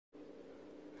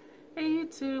Hey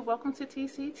YouTube, welcome to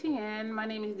TCTN. My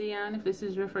name is Dion. If this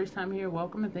is your first time here,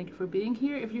 welcome and thank you for being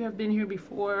here. If you have been here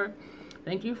before,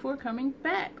 thank you for coming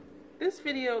back. This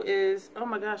video is, oh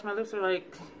my gosh, my lips are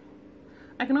like,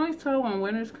 I can always tell when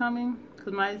winter's coming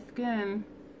because my skin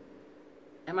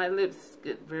and my lips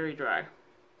get very dry.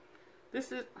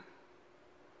 This is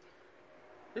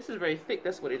very thick,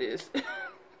 that's what it is.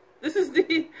 This is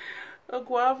the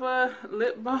Guava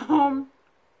lip balm.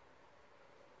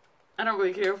 I don't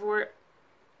really care for it,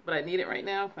 but I need it right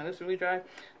now. My lips are really dry.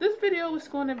 This video is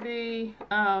going to be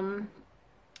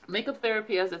makeup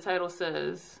therapy, as the title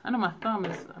says. I know my thumb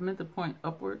is, I meant to point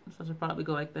upward, so I should probably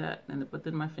go like that, but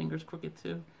then my finger's crooked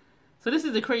too. So this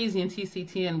is the crazy in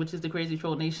TCTN, which is the crazy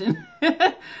troll nation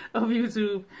of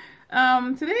YouTube.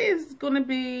 Today is going to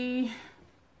be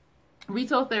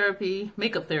retail therapy,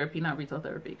 makeup therapy, not retail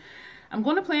therapy. I'm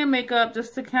going to plan makeup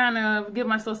just to kind of give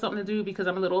myself something to do because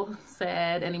I'm a little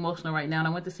sad and emotional right now. And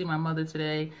I went to see my mother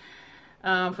today.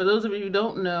 For those of you who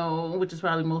don't know, which is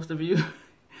probably most of you,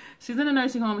 she's in a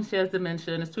nursing home and she has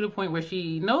dementia. And it's to the point where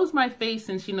she knows my face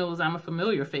and she knows I'm a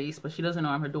familiar face, but she doesn't know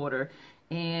I'm her daughter.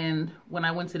 And when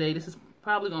I went today, this is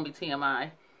probably going to be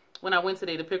TMI. When I went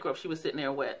today to pick her up, she was sitting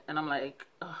there wet. And I'm like,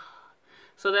 ugh.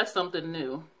 So that's something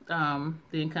new, the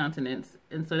incontinence.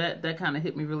 And so that kind of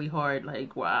hit me really hard,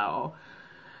 like, wow.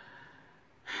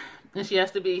 And she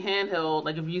has to be handheld.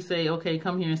 Like if you say, okay,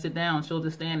 come here and sit down, she'll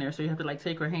just stand there. So you have to like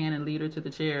take her hand and lead her to the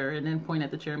chair and then point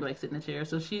at the chair and be like, sit in the chair.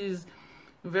 So she's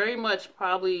very much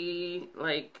probably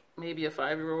like maybe a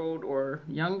 5-year-old or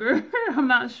younger. I'm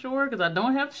not sure because I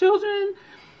don't have children.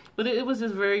 But it was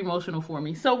just very emotional for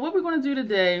me. So what we're going to do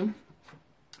today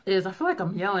is, I feel like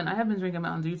I'm yelling. I have been drinking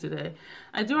Mountain Dew today.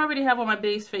 I do already have on my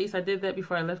base face. I did that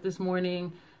before I left this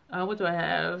morning. What do I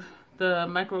have? The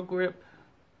Micro Grip.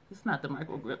 It's not the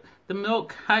Micro Grip. The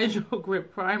Milk Hydro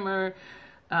Grip Primer.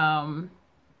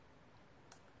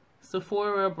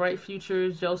 Sephora Bright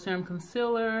Futures Gel Serum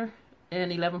Concealer.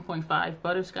 And 11.5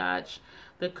 Butterscotch.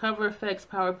 The Cover FX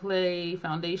Power Play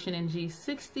Foundation in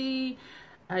G60.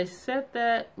 I set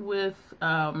that with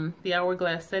the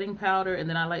Hourglass setting powder, and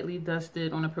then I lightly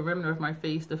dusted on the perimeter of my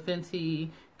face the Fenty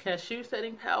Cashew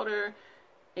setting powder.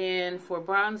 And for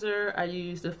bronzer, I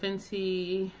used the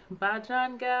Fenty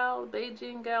Beijing Gal,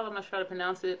 I'm not sure how to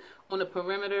pronounce it, on the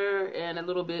perimeter and a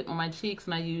little bit on my cheeks.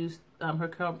 And I used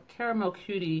her Caramel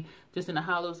Cutie just in the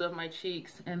hollows of my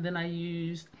cheeks. And then I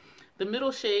used the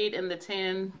middle shade and the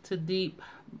Tan to Deep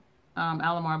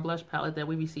Alamar blush palette that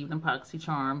we received in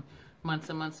Boxycharm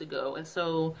months and months ago. And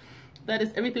so that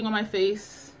is everything on my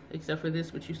face except for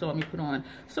this, which you saw me put on.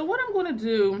 So what I'm going to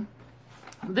do,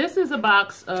 this is a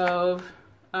box of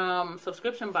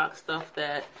subscription box stuff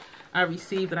that I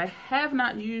received that I have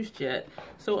not used yet.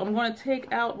 So I'm going to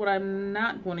take out what I'm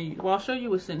not going to use. Well, I'll show you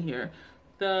what's in here.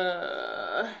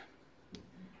 I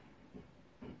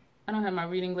don't have my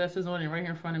reading glasses on, and right here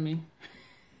in front of me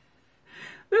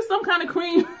there's some kind of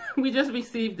cream. We just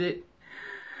received it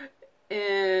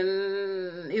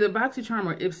in either Boxycharm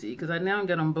or Ipsy, because I now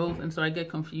get them both, and so I get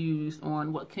confused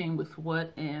on what came with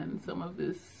what, and some of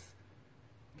this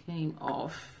came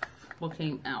off, what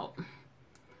came out.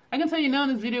 I can tell you now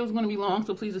this video is going to be long,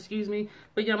 so please excuse me.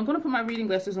 But yeah, I'm going to put my reading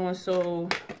glasses on so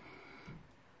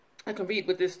I can read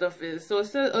what this stuff is. So it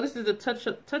says, oh, this is the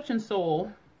Touch and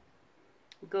Soul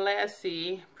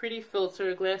Glassy Pretty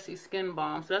Filter Glassy Skin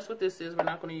Balm. So that's what this is. We're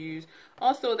not going to use.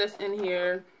 Also, that's in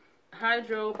here,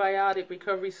 Hydrobiotic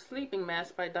Recovery Sleeping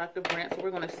Mask by Dr. Brandt. So we're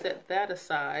going to set that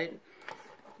aside.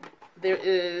 There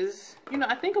is,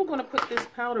 I think I'm going to put this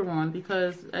powder on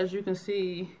because, as you can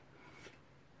see,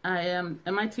 and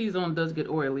my T-zone does get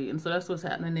oily. And so that's what's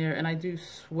happening there. And I do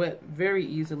sweat very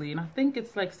easily. And I think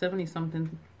it's like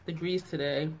 70-something degrees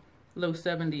today, low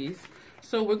 70s.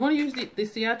 So we're going to use the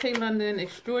Ciate London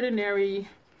Extraordinary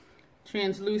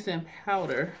Translucent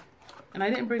Powder. And I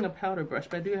didn't bring a powder brush,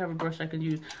 but I do have a brush I can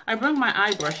use. I brought my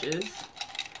eye brushes,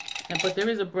 but there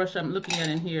is a brush I'm looking at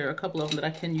in here, a couple of them that I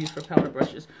can use for powder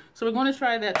brushes. So we're going to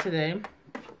try that today.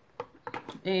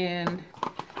 And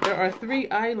there are 3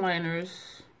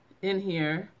 eyeliners in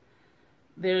here.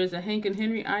 There's a Hank and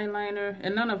Henry eyeliner,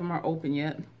 and none of them are open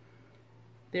yet.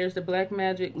 There's the Black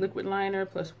Magic Liquid Liner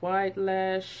plus Wide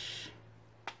Lash.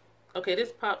 Okay,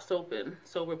 this pops open,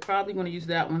 so we're probably going to use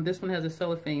that one. This one has a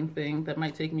cellophane thing that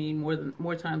might take me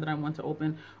more time than I want to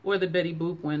open, or the Betty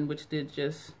Boop one, which did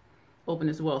just open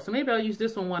as well. So maybe I'll use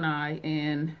this on one eye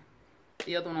and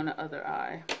the other one on the other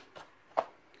eye.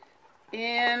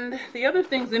 And the other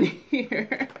things in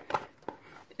here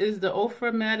is the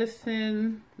Ofra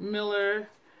Madison Miller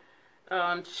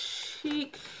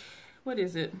Cheek, what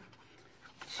is it?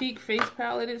 Cheek Face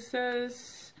Palette, it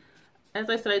says. As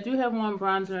I said, I do have one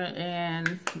bronzer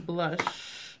and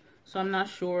blush, so I'm not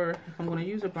sure if I'm going to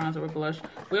use a bronzer or blush.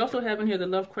 We also have in here the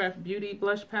Lovecraft Beauty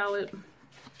blush palette.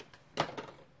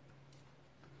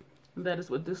 That is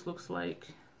what this looks like.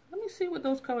 Let me see what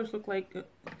those colors look like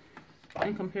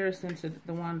in comparison to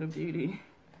the Wonder Beauty.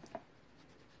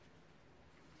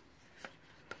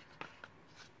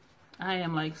 I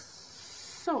am like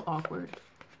so awkward.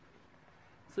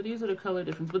 So these are the color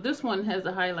differences. But this one has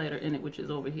a highlighter in it, which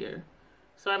is over here.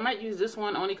 So I might use this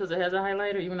one only because it has a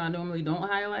highlighter, even though I normally don't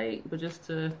highlight, but just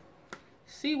to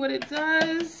see what it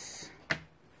does.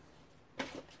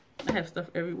 I have stuff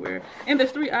everywhere. And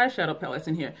there's 3 eyeshadow palettes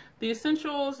in here. The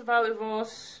Essentials Violet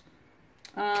Voss,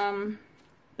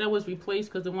 that was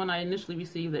replaced because the one I initially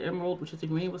received, the Emerald, which is the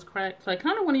green, was cracked. So I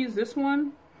kind of want to use this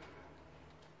one,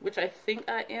 which I think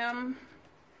I am.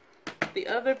 The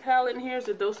other palette in here is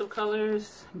a Dose of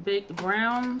Colors Baked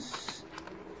Browns.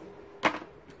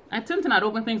 I tend to not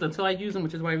open things until I use them,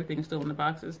 which is why everything is still in the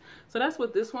boxes. So that's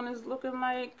what this one is looking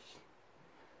like.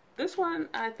 This one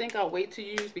I think I'll wait to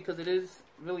use because it is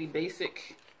really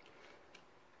basic.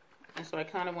 And so I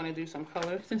kind of want to do some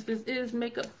color. Since this is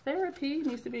makeup therapy, it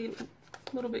needs to be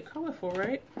a little bit colorful,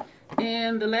 right?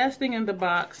 And the last thing in the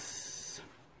box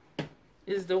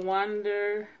is the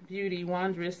Wonder Beauty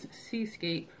Wondrous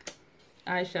Seascape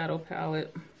eyeshadow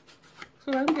palette.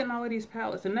 So I'm getting all of these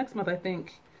palettes. And next month, I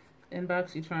think, in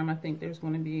Boxycharm, I think there's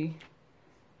going to be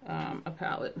a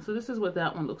palette. So this is what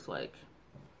that one looks like.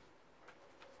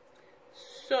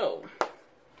 So,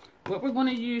 what we're going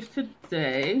to use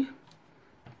today,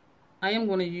 I'm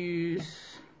going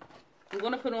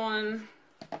to put on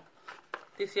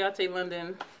the Ciate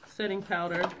London setting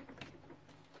powder.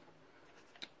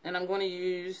 And I'm going to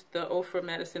use the Ofra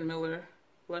Madison Miller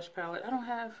blush palette. I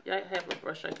have a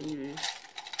brush I can use,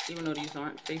 even though these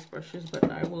aren't face brushes,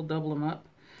 but I will double them up.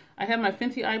 I have my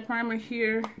Fenty eye primer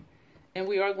here, and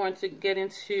we are going to get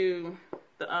into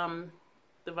the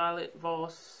Violet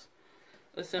Voss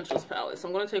Essentials palette. So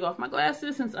I'm going to take off my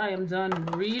glasses since I am done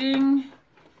reading,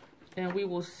 and we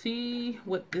will see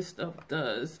what this stuff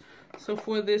does. So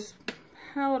for this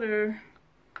powder,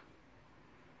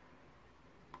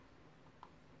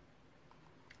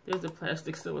 there's a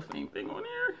plastic cellophane thing on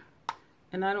here,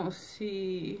 and I don't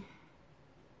see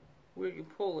where you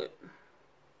pull it.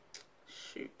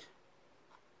 Shoot.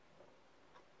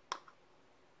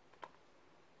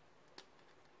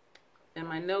 And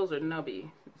my nails are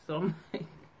nubby, so I'm like,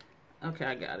 okay,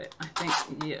 I got it. I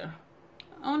think, yeah.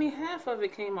 Only half of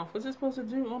it came off. Was it supposed to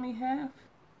do only half?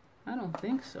 I don't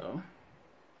think so.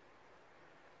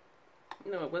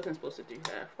 No, it wasn't supposed to do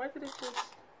half. Why did it just...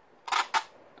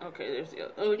 Okay, there's the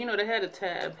other. Oh, you know, they had a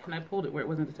tab, and I pulled it where it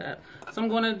wasn't a tab. So I'm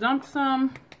going to dump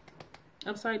some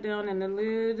upside down in the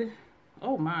lid.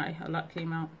 Oh my, a lot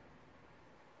came out.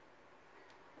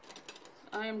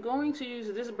 I am going to use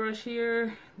this brush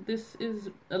here. This is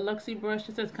a Luxie brush.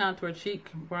 It says Contour Cheek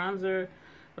Bronzer,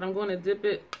 but I'm going to dip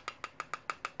it.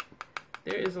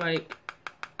 There is like,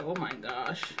 oh my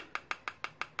gosh.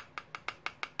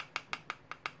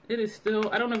 It is still,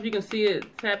 I don't know if you can see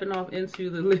it tapping off into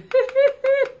the lid.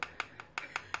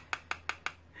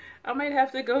 I might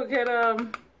have to go get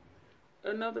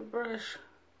another brush.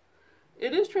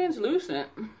 It is translucent,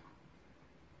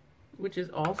 which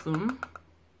is awesome.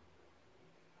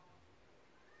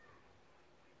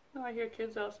 Oh, I hear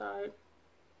kids outside.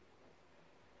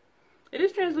 It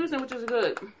is translucent, which is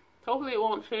good. Hopefully it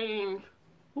won't change.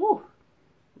 Woo!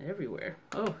 Everywhere.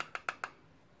 Oh,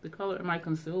 the color of my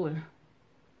concealer.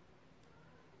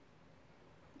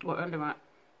 Or under my...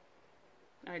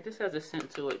 Alright, this has a scent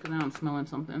to it because now I'm smelling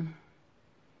something.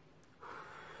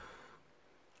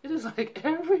 It is like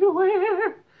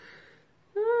everywhere.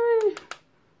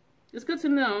 It's good to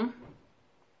know.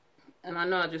 And I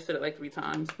know I just said it like 3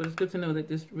 times, but it's good to know that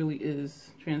this really is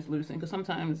translucent. Because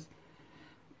sometimes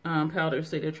powders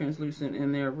say they're translucent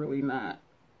and they're really not.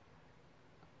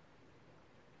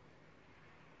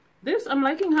 This, I'm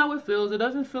liking how it feels. It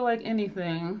doesn't feel like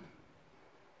anything.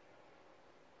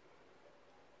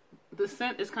 The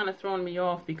scent is kind of throwing me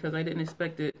off because I didn't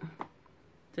expect it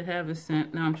to have a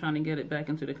scent. Now I'm trying to get it back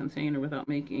into the container without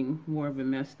making more of a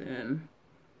mess than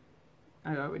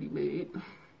I already made.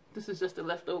 This is just a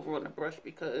leftover on the brush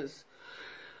because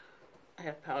I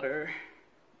have powder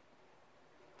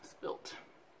spilt.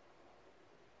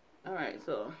 Alright,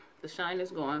 so the shine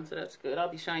is gone, so that's good. I'll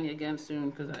be shiny again soon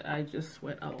because I just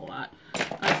sweat a lot.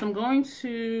 Alright, so I'm going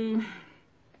to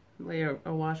lay a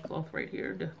washcloth right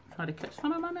here to try to catch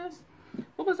some of my mess.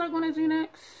 What was I going to do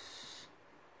next?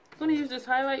 I'm going to use this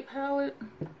highlight palette.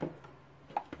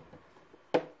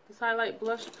 This highlight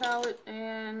blush palette,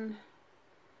 and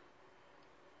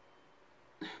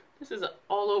This is an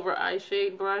all over eye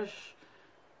shade brush,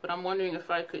 but I'm wondering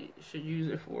if I should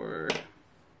use it for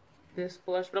this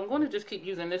blush, but I'm going to just keep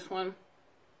using this one.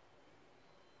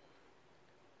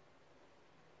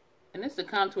 And this is a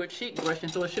contour cheek brush,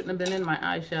 and so it shouldn't have been in my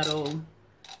eyeshadow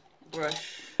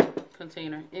brush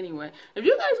container. Anyway, if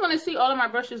you guys want to see all of my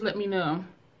brushes, let me know.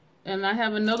 And I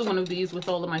have another one of these with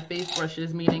all of my face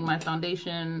brushes, meaning my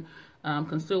foundation,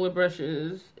 concealer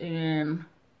brushes, and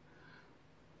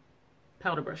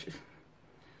powder brushes.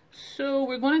 So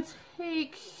we're going to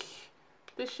take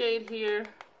this shade here.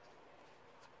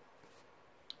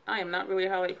 I am not really a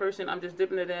highlight person. I'm just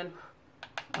dipping it in.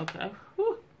 Okay.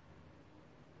 Whew.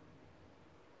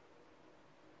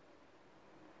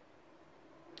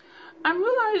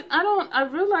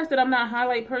 I've realized that I'm not a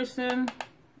highlight person.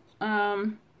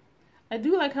 I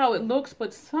do like how it looks,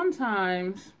 but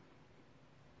sometimes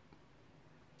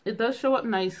it does show up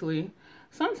nicely.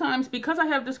 Sometimes, because I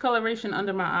have discoloration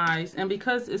under my eyes, and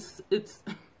because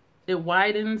it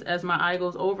widens as my eye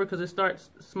goes over, because it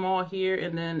starts small here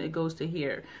and then it goes to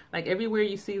here. Like everywhere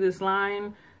you see this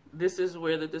line, this is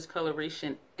where the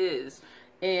discoloration is.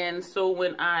 And so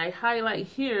when I highlight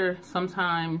here,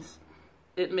 sometimes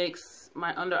it makes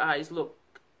my under eyes look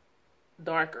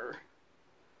darker.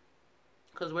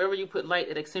 Because wherever you put light,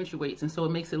 it accentuates, and so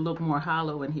it makes it look more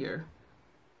hollow in here.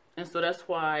 And so that's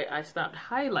why I stopped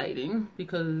highlighting,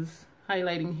 because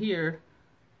highlighting here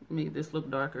made this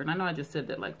look darker. And I know I just said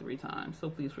that like 3 times, so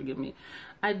please forgive me.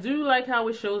 I do like how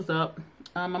it shows up.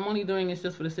 I'm only doing this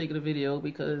just for the sake of the video,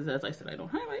 because as I said, I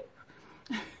don't highlight.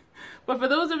 But for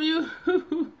those of you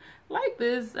who like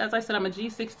this, as I said, I'm a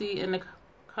G60 in the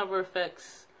Cover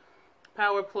FX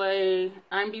Power Play.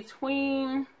 I'm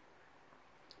between,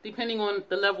 depending on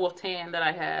the level of tan that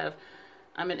I have,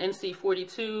 I'm an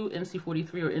NC42,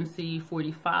 NC43, or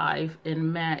NC45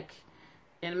 in MAC.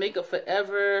 In Makeup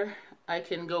Forever, I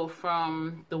can go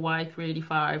from the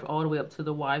Y385 all the way up to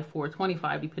the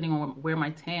Y425, depending on where my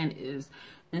tan is.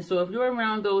 And so if you're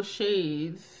around those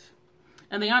shades,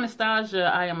 and the Anastasia,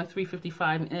 I am a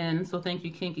 355N, so thank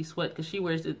you Kinky Sweat, because she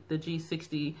wears the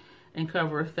G60 and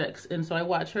Cover FX. And so I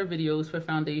watch her videos for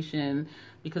foundation,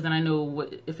 because then I know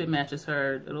if it matches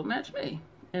her, it'll match me.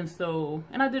 And so,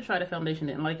 and I did try the foundation,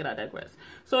 didn't like it, I digress.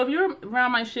 So if you're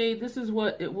around my shade, this is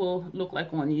what it will look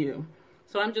like on you.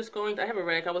 So I'm just going to, I have a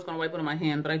rag, I was going to wipe it on my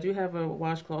hand, but I do have a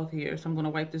washcloth here. So I'm going to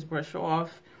wipe this brush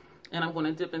off, and I'm going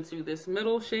to dip into this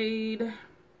middle shade.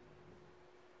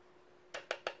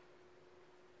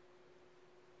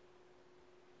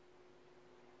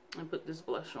 And put this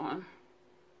blush on.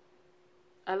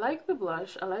 I like the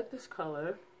blush, I like this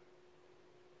color.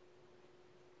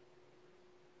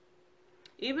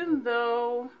 Even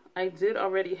though I did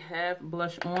already have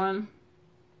blush on,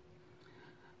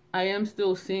 I am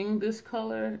still seeing this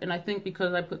color, and I think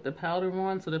because I put the powder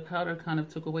on, so the powder kind of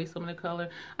took away some of the color.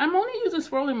 I'm only using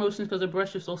swirling motions because the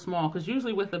brush is so small, because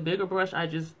usually with a bigger brush I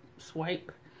just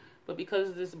swipe, but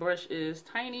because this brush is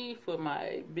tiny for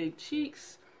my big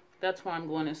cheeks, that's why I'm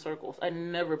going in circles. I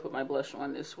never put my blush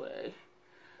on this way.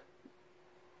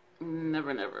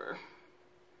 Never, never.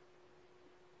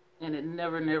 And it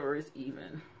never, never is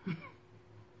even.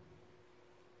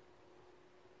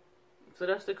 So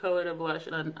that's the color of the blush,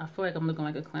 and I feel like I'm looking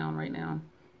like a clown right now.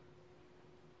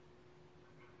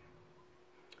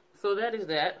 So that is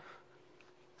that.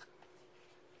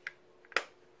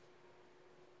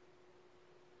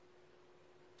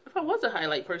 If I was a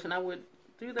highlight person, I would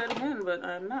do that again, but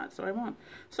I'm not, so I won't.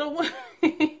 So,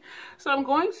 so I'm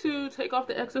going to take off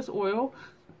the excess oil.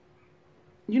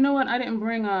 You know what? I didn't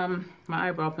bring my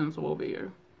eyebrow pencil over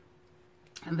here,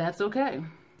 and that's okay.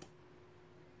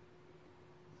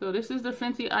 So this is the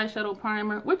Fenty eyeshadow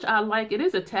primer, which I like. It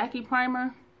is a tacky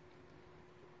primer.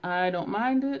 I don't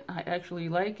mind it. I actually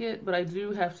like it, but I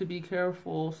do have to be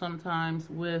careful sometimes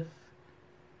with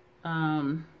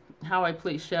how I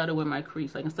place shadow in my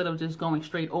crease. Like instead of just going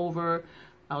straight over,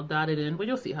 I'll dot it in, but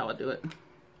you'll see how I do it.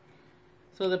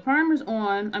 So the primer's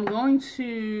on. I'm going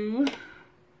to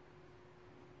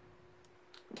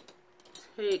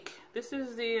take, this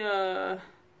is the,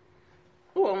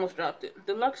 oh, almost dropped it.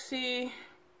 The Luxie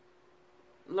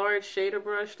large shader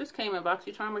brush. This came in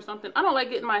Boxycharm or something. I don't like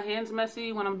getting my hands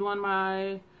messy when I'm doing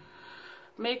my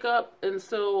makeup, and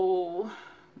so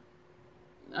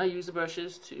I use the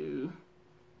brushes to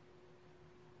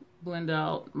blend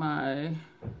out my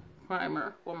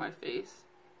primer for my face.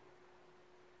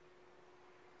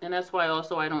 And that's why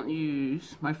also I don't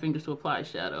use my fingers to apply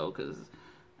shadow, because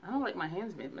I don't like my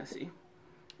hands made messy.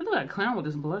 I look like a clown with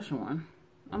this blush on.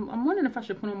 I'm wondering if I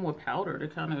should put on more powder to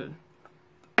kind of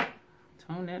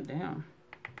tone that down.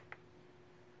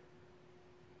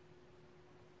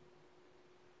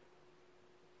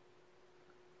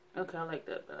 Okay, I like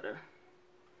that better.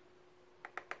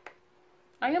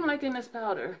 I am liking this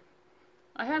powder.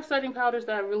 I have setting powders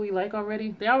that I really like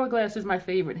already. The Hourglass is my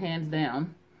favorite, hands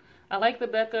down. I like the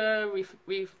Becca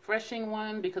refreshing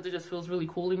one because it just feels really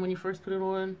cooling when you first put it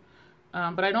on.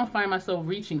 But I don't find myself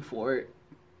reaching for it.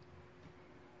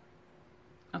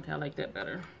 Okay, I like that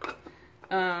better.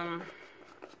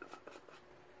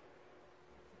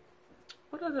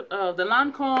 What are the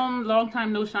Lancome Long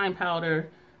Time No Shine powder.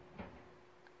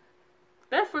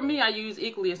 That for me, I use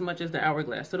equally as much as the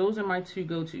Hourglass. So those are my two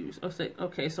go-tos.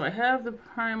 Okay, so I have the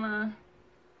primer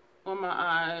on my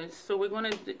eyes. So we're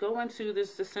going to go into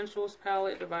this Essentials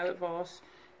palette, the Violet Voss.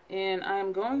 And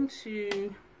I'm going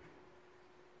to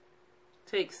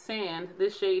take Sand,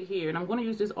 this shade here. And I'm going to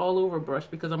use this all over brush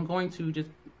because I'm going to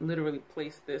just literally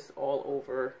place this all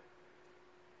over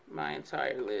my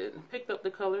entire lid. Picked up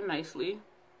the color nicely.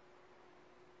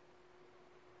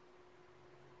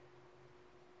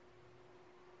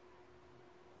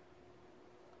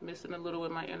 Missing a little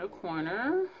in my inner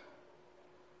corner.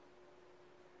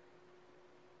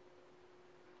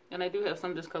 And I do have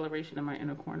some discoloration in my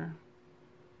inner corner.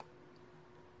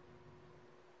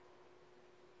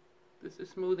 This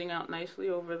is smoothing out nicely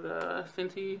over the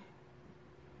Fenty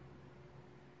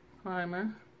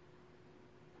primer.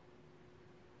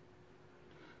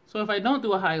 So if I don't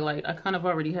do a highlight, I kind of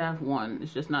already have one.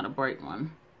 It's just not a bright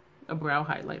one. A brow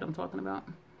highlight I'm talking about.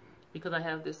 Because I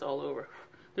have this all over.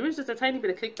 There is just a tiny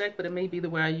bit of kickback, but it may be the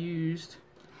way I used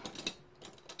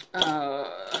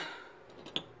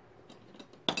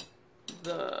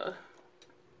the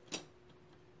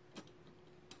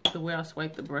way I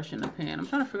swipe the brush in the pan. I'm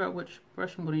trying to figure out which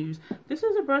brush I'm going to use. This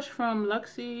is a brush from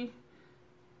Luxie.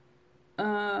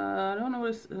 I don't know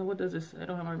what does this, I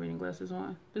don't have my reading glasses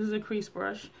on. This is a crease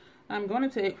brush. I'm going to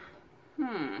take,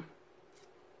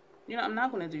 you know, I'm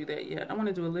not going to do that yet. I want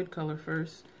to do a lid color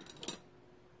first.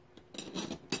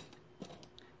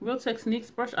 Real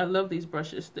Techniques brush. I love these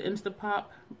brushes, the Instapop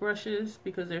brushes,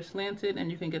 because they're slanted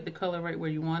and you can get the color right where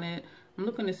you want it. I'm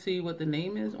looking to see what the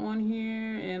name is on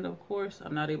here, and of course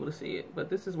I'm not able to see it, but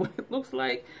this is what it looks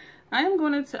like. I'm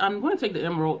going to take the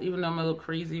Emerald, even though I'm a little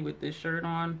crazy with this shirt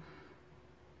on.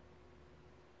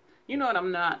 You know what,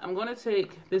 I'm not. I'm going to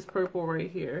take this purple right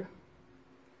here,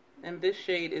 and this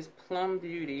shade is Plum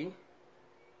Beauty.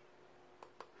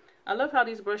 I love how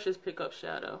these brushes pick up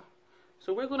shadow.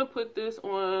 So we're going to put this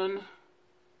on,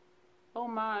 oh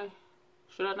my,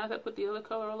 should I not have put the other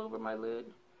color all over my lid?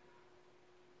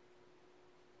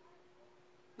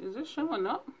 Is this showing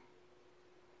up?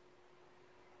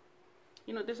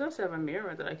 You know, this does have a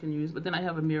mirror that I can use, but then I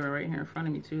have a mirror right here in front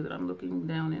of me too that I'm looking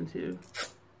down into.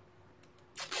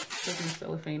 Taking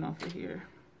cellophane off of here.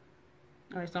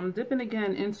 Alright, so I'm dipping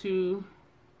again into,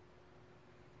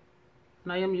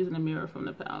 and I am using a mirror from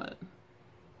the palette.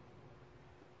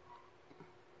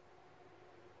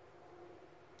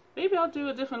 Maybe I'll do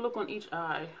a different look on each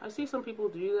eye. I see some people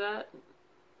do that,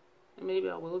 and maybe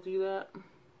I will do that.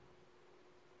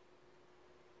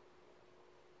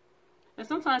 And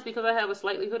sometimes because I have a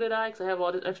slightly hooded eye, because I have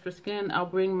all this extra skin, I'll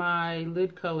bring my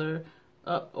lid color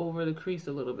up over the crease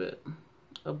a little bit,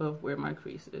 above where my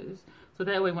crease is. So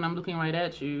that way when I'm looking right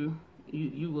at you,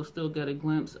 you will still get a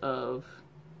glimpse of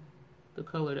the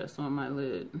color that's on my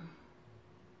lid.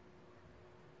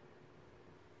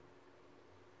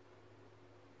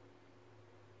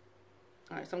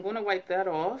 Alright, so I'm going to wipe that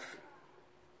off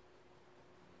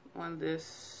on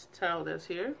this towel that's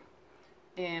here.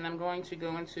 And I'm going to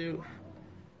go into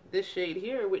this shade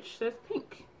here, which says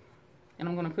pink. And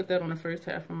I'm going to put that on the first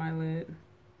half of my lid.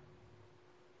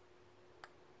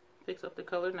 Picks up the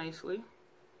color nicely.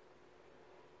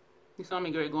 You saw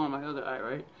me go on my other eye,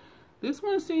 right? This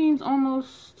one seems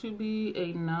almost to be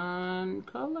a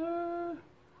non-color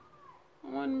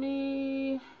on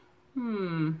me.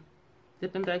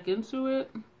 Dipping back into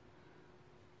it.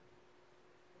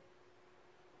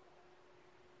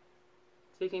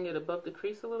 Taking it above the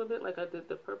crease a little bit like I did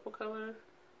the purple color,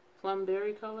 plum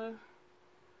berry color.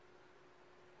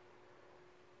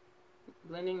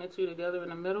 Blending the two together in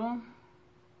the middle.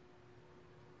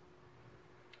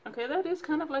 Okay, that is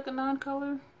kind of like a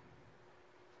non-color.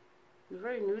 It's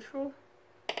very neutral.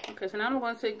 Okay, so now I'm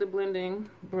going to take the blending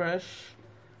brush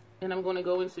and I'm going to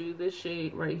go into this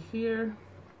shade right here,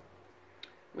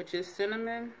 which is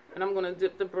Cinnamon, and I'm going to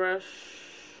dip the brush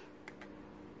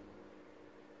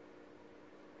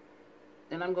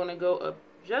and I'm going to go up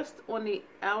just on the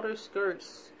outer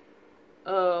skirts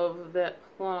of that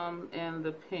plum and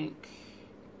the pink.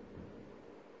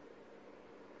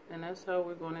 And that's how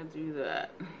we're going to do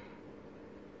that.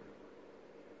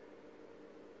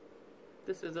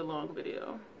 This is a long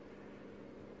video.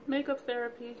 makeup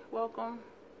therapy, welcome.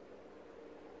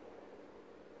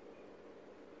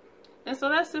 And so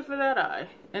that's it for that eye.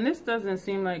 And this doesn't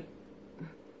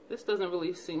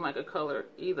really seem like a color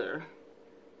either.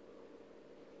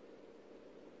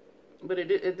 But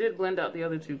it did blend out the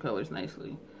other two colors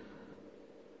nicely.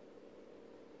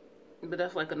 But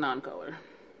that's like a non-color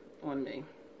on me.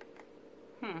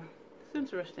 It's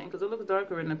interesting because it looks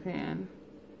darker in the pan.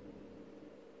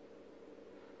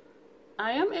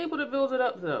 I am able to build it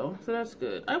up though, so that's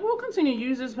good. I will continue to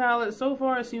use this palette. So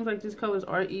far it seems like these colors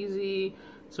are easy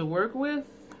to work with,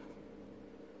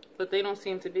 but they don't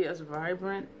seem to be as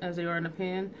vibrant as they are in the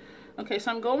pan. Okay, so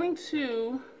I'm going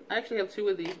to, I actually have two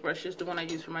of these brushes, the one I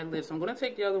use for my lid. So I'm going to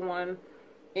take the other one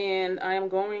and I am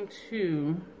going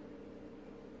to,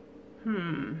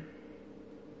 I'm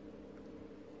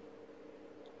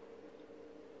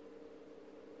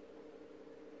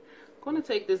going to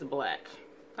take this black.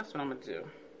 That's what I'm going to do.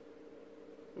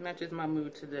 It matches my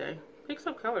mood today. Picks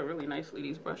up color really nicely,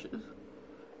 these brushes.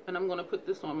 And I'm going to put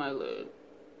this on my lid.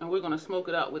 And we're going to smoke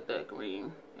it out with that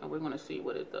green. And we're going to see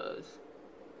what it does.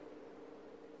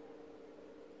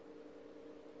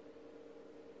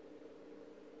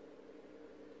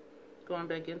 Going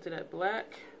back into that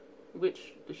black,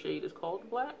 which the shade is called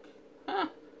black.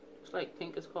 Just like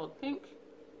pink is called pink,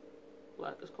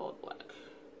 black is called black.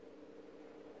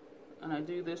 And I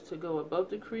do this to go above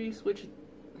the crease, which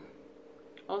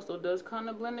also does kind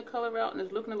of blend the color out, and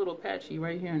it's looking a little patchy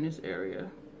right here in this area.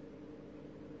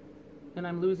 And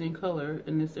I'm losing color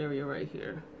in this area right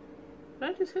here. Did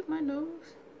I just hit my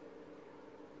nose?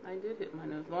 I did hit my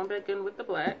nose. Going back in with the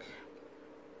black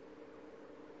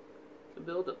to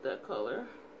build up that color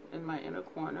in my inner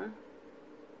corner.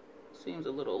 Seems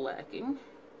a little lacking.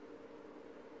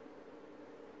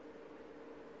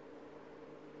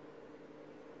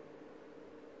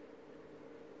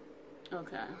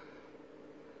 Okay.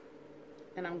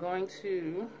 And I'm going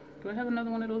to, do I have another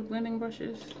one of those blending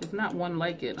brushes? If not one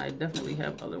like it, I definitely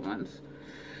have other ones.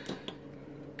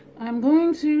 I'm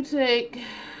going to take,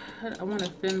 I want a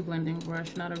thin blending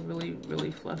brush, not a really,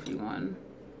 really fluffy one.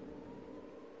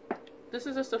 This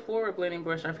is a Sephora blending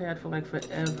brush I've had for like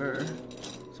forever.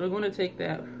 So we're going to take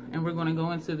that and we're going to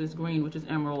go into this green, which is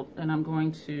emerald, and I'm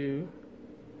going to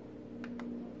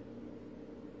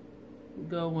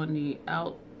go on the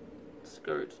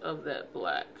outskirts of that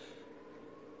black.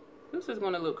 This is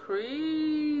going to look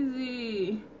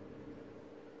crazy.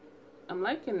 I'm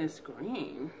liking this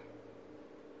green.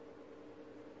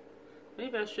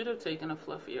 Maybe I should have taken a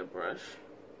fluffier brush.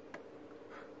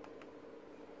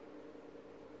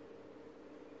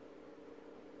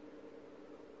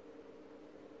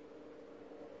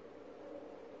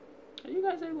 Are you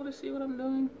guys able to see what I'm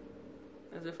doing?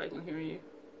 As if I can hear you.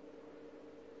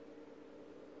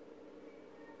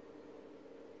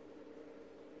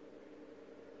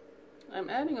 I'm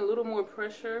adding a little more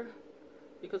pressure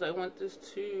because I want this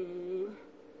to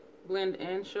blend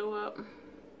and show up.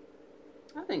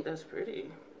 I think that's pretty.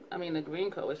 I mean, the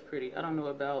green color is pretty. I don't know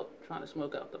about trying to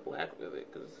smoke out the black with it,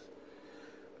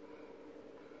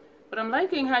 but I'm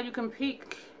liking how you can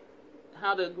peek,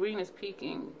 how the green is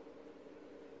peeking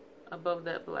above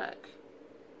that black.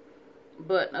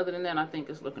 But other than that, I think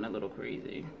it's looking a little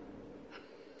crazy.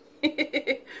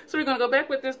 So we're gonna go back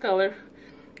with this color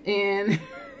and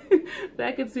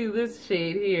back into this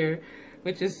shade here,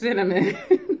 which is cinnamon.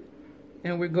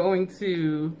 And we're going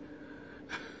to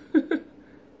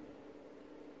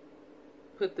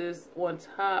put this on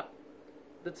top,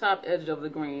 the top edge of the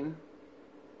green,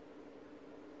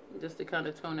 just to kind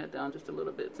of tone it down just a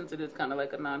little bit, since it is kind of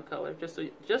like a non-color, just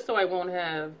so I won't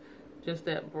have just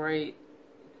that bright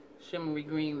shimmery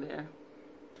green there.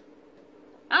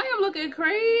 I am looking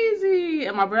crazy,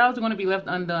 and my brows are going to be left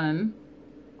undone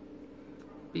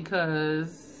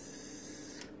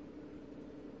because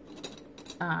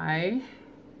I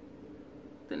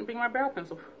didn't bring my brow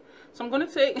pencil. So I'm going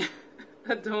to take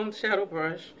a domed shadow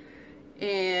brush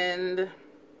and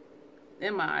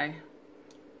no,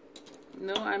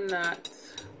 I'm not.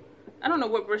 I don't know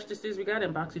what brush this is. We got it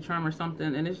in Boxycharm or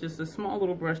something, and it's just a small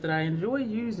little brush that I enjoy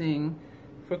using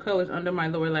for colors under my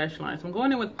lower lash line. So I'm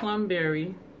going in with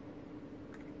Plumberry.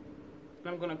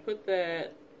 I'm going to put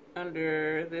that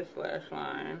under this lash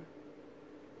line.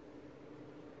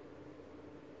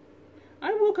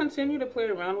 I will continue to play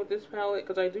around with this palette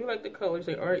because I do like the colors.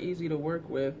 They are easy to work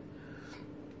with.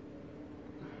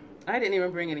 I didn't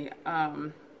even bring any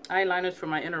eyeliners for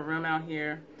my inner rim out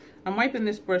here. I'm wiping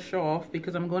this brush off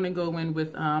because I'm going to go in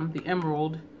with the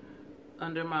emerald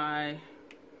under my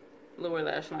lower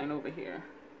lash line over here.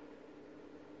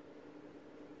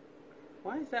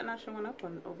 Why is that not showing up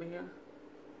over here?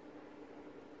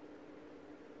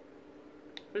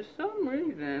 For some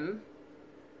reason,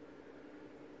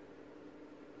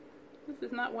 this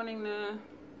is not wanting to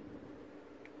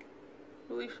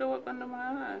really show up under my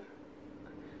eye.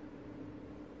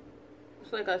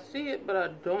 It's like I see it, but I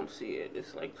don't see it.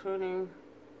 It's like turning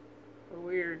a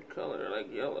weird color,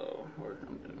 like yellow or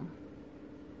something.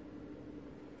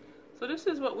 So this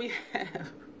is what we have.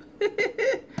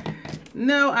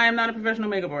 No, I am not a professional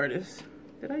makeup artist.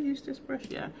 Did I use this brush?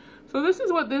 Yeah. So this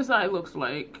is what this eye looks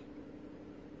like.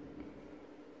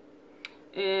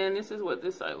 And this is what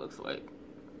this eye looks like.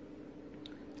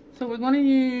 So we're going to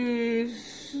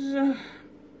use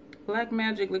Black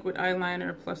Magic Liquid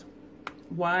Eyeliner plus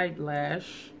Wide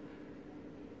Lash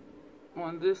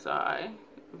on this eye.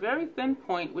 Very thin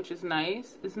point, which is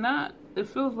nice. It's not, it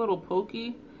feels a little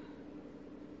pokey.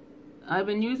 I've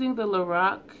been using the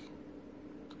Lorac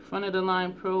Front of the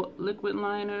Line Pro Liquid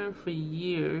Liner for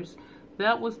years.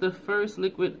 That was the first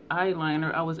liquid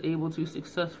eyeliner I was able to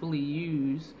successfully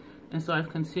use. And so I've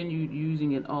continued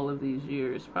using it all of these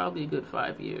years, probably a good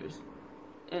 5 years.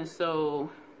 And so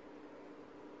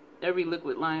every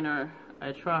liquid liner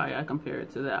I try, I compare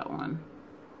it to that one,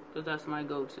 because that's my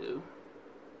go-to.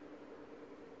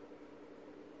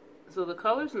 So the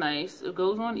color's nice, it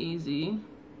goes on easy.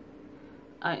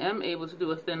 I am able to do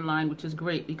a thin line, which is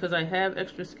great because I have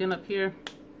extra skin up here.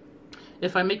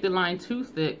 If I make the line too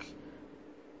thick,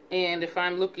 and if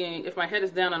I'm looking, if my head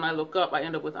is down and I look up, I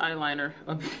end up with eyeliner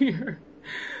up here.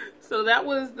 So that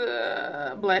was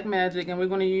the Black Magic, and we're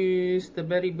going to use the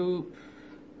Betty Boop,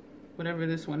 whatever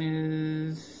this one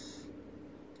is,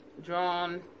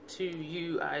 Drawn to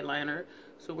You eyeliner.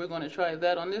 So we're going to try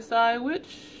that on this eye,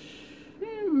 which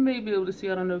you may be able to see.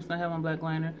 I don't know if I have on black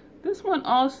liner. This one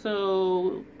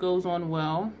also goes on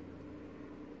well.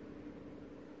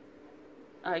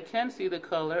 I can see the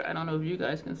color. I don't know if you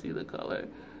guys can see the color.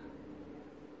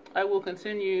 I will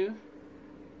continue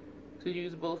to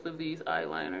use both of these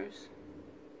eyeliners.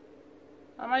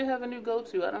 I might have a new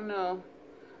go-to, I don't know.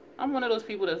 I'm one of those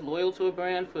people that's loyal to a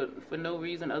brand for no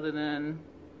reason other than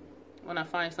when I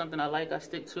find something I like, I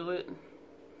stick to it.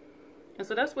 And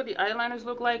so that's what the eyeliners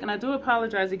look like. And I do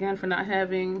apologize again for not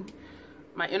having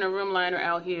my inner rim liner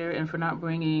out here and for not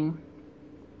bringing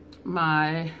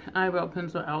my eyebrow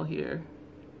pencil out here,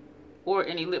 or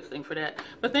any lip thing for that.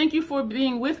 But thank you for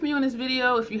being with me on this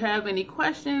video. If you have any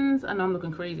questions, I know I'm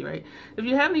looking crazy, right? If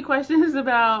you have any questions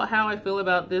about how I feel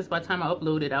about this, by the time I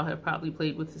upload it, I'll have probably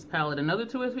played with this palette another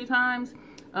 2 or 3 times.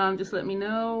 Just let me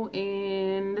know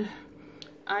and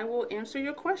I will answer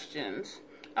your questions.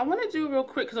 I want to do real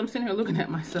quick, because I'm sitting here looking at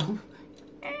myself.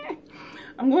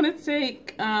 I'm going to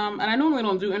take, and I normally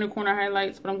don't do inner corner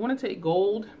highlights, but I'm going to take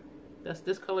gold. That's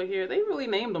this color here. They really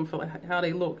named them for like how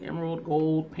they look. Emerald,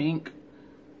 gold, pink,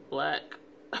 black.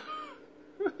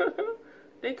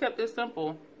 They kept it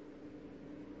simple.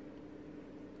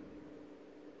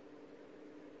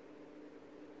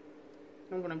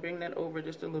 I'm going to bring that over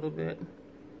just a little bit.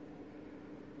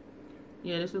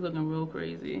 Yeah, this is looking real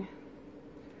crazy.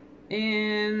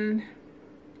 And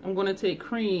I'm going to take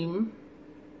cream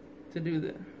to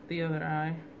do the other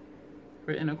eye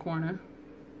for inner corner.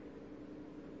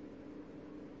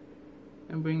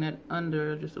 And bring that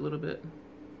under just a little bit.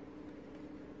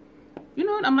 You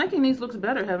know what? I'm liking these looks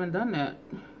better having done that.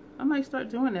 I might start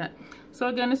doing that. So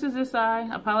again, this is this eye.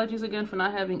 Apologies again for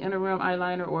not having inner rim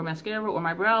eyeliner or mascara or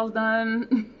my brows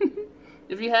done.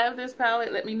 If you have this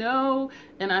palette, let me know.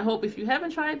 And I hope if you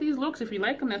haven't tried these looks, if you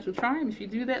like them, that's what try them. If you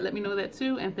do that, let me know that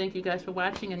too. And thank you guys for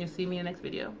watching, and you'll see me in the next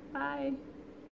video. Bye.